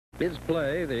His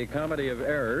play, The Comedy of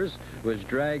Errors, was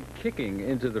dragged kicking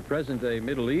into the present-day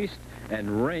Middle East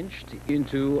and wrenched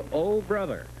into Oh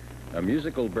Brother, a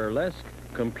musical burlesque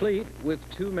complete with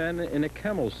two men in a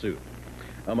camel suit.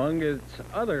 Among its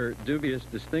other dubious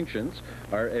distinctions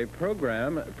are a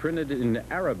program printed in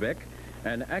Arabic,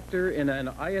 an actor in an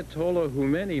Ayatollah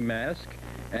Khomeini mask,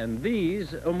 and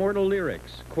these immortal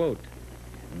lyrics, quote,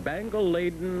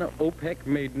 "Bangle-laden, OPEC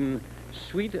maiden,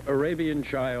 sweet Arabian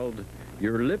child,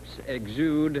 your lips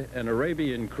exude an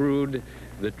Arabian crude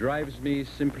that drives me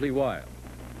simply wild,"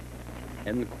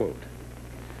 end quote.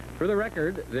 For the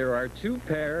record, there are two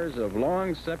pairs of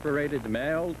long-separated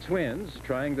male twins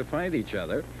trying to find each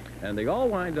other, and they all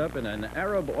wind up in an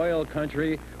Arab oil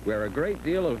country where a great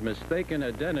deal of mistaken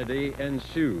identity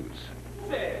ensues.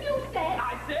 You said.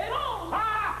 I said. Oh,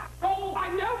 ah! Oh, I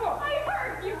never. I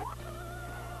heard you.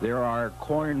 There are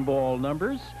cornball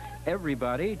numbers,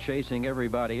 everybody chasing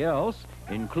everybody else,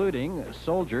 including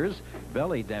soldiers,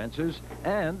 belly dancers,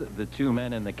 and the two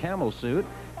men in the camel suit,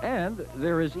 and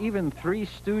there is even Three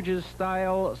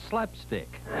Stooges-style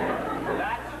slapstick.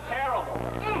 That's terrible.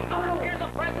 Oh, here's a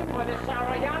present for this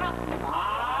Sarayana.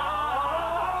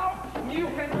 Ah! You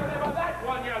can deliver that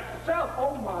one yourself.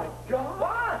 Oh, my God.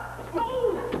 What?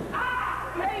 Oh!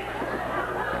 Ah! Hey!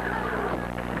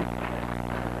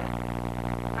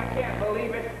 I can't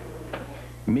believe it.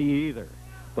 Me either.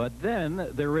 But then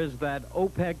there is that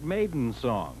OPEC maiden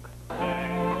song.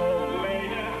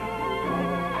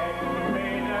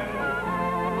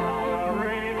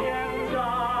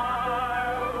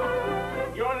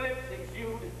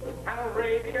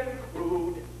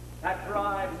 That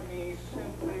drives me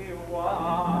simply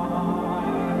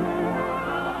wild.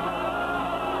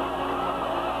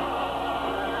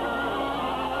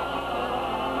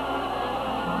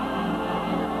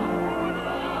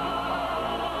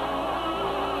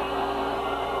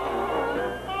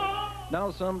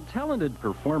 Now, some talented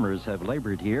performers have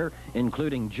labored here,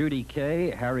 including Judy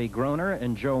Kay, Harry Groner,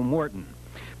 and Joe Morton.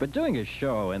 But doing a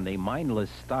show in the mindless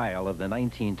style of the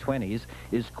 1920s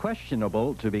is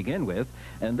questionable to begin with,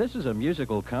 and this is a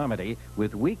musical comedy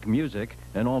with weak music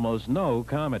and almost no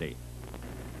comedy.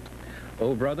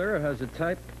 Oh Brother has a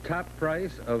top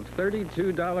price of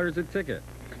 $32 a ticket,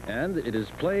 and it is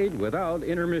played without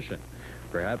intermission,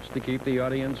 perhaps to keep the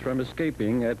audience from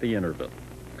escaping at the interval.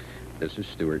 This is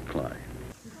Stewart Klein.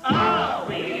 Oh,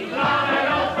 we love an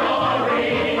old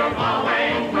story,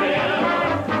 always will.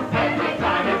 Every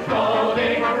time it's told,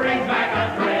 it brings back a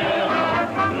thrill.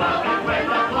 Love it when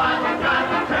the blood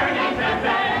just turning to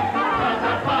bed. Cause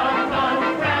the fun's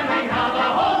unraveling how the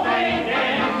whole thing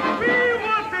ends. We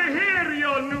want to hear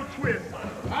your new twist.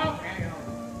 Okay.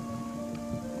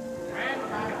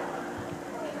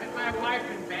 When my wife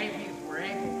and babies were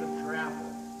able to travel,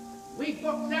 we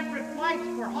booked separate flights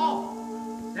for home.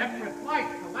 Separate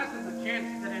flights to lessen the chance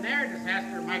that an air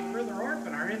disaster might further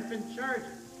orphan our infant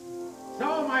charges.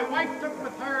 So my wife took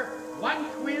with her one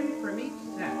twin from each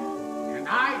set, and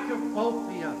I took both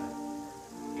the others.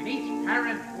 And each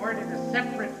parent boarded a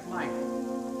separate flight,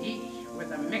 each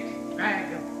with a mixed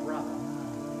bag of brothers.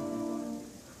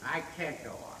 I can't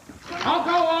go on. I'll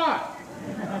go on!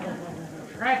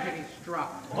 Tragedy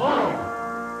struck. Oh.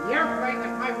 The airplane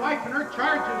that my wife and her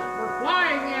charges were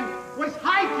flying in was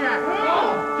hijacked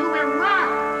to Iraq.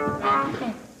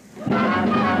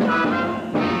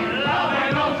 Love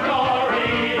an old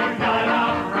story, done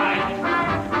up right.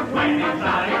 When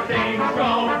exotic things go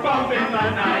bump in the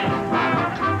night.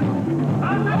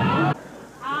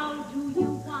 How do you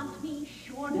want me,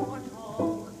 short or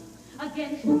tall?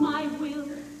 Against my will,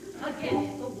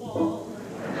 against the wall.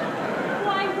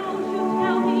 Why won't you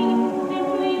tell me,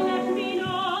 simply let me know?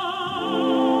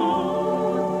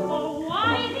 Oh,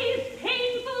 why these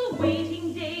painful waiting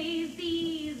days,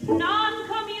 these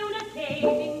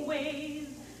non-communicating ways?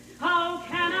 How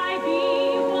can I be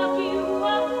what you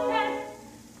upset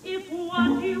if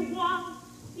what you want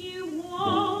you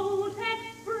won't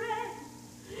express?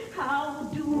 How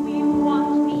do you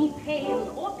want me, pale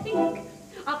or pink,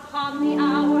 upon the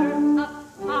hour,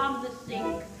 upon the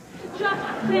sink?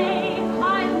 Just say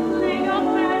I'll sing a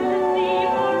fantasy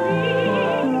for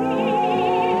real.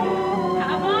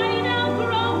 Have I now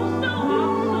grown so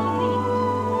obsolete,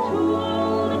 too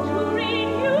old to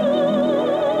renew?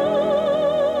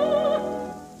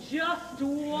 Just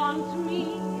want me,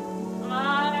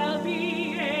 I'll be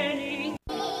anything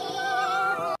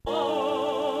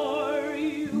for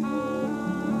you.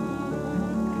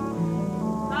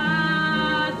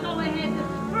 Go ahead.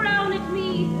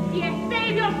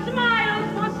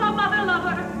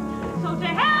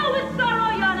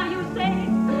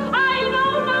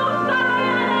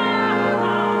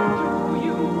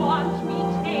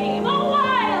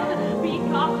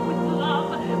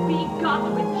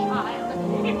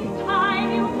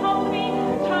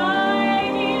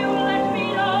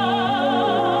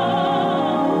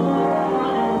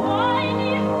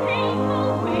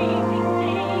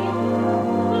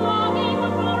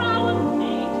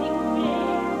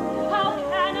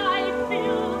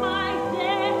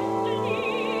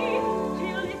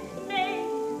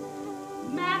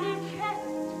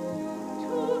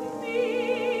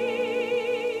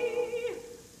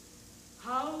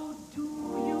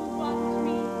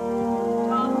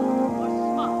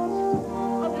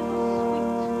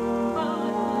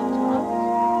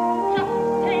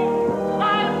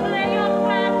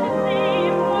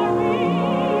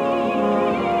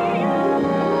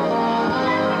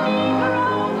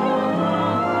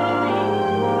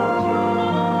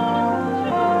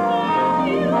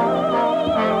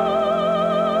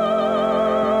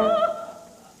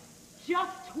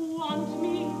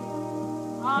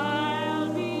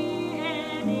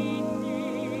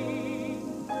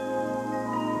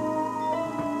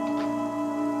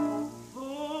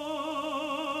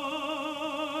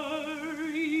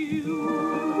 you.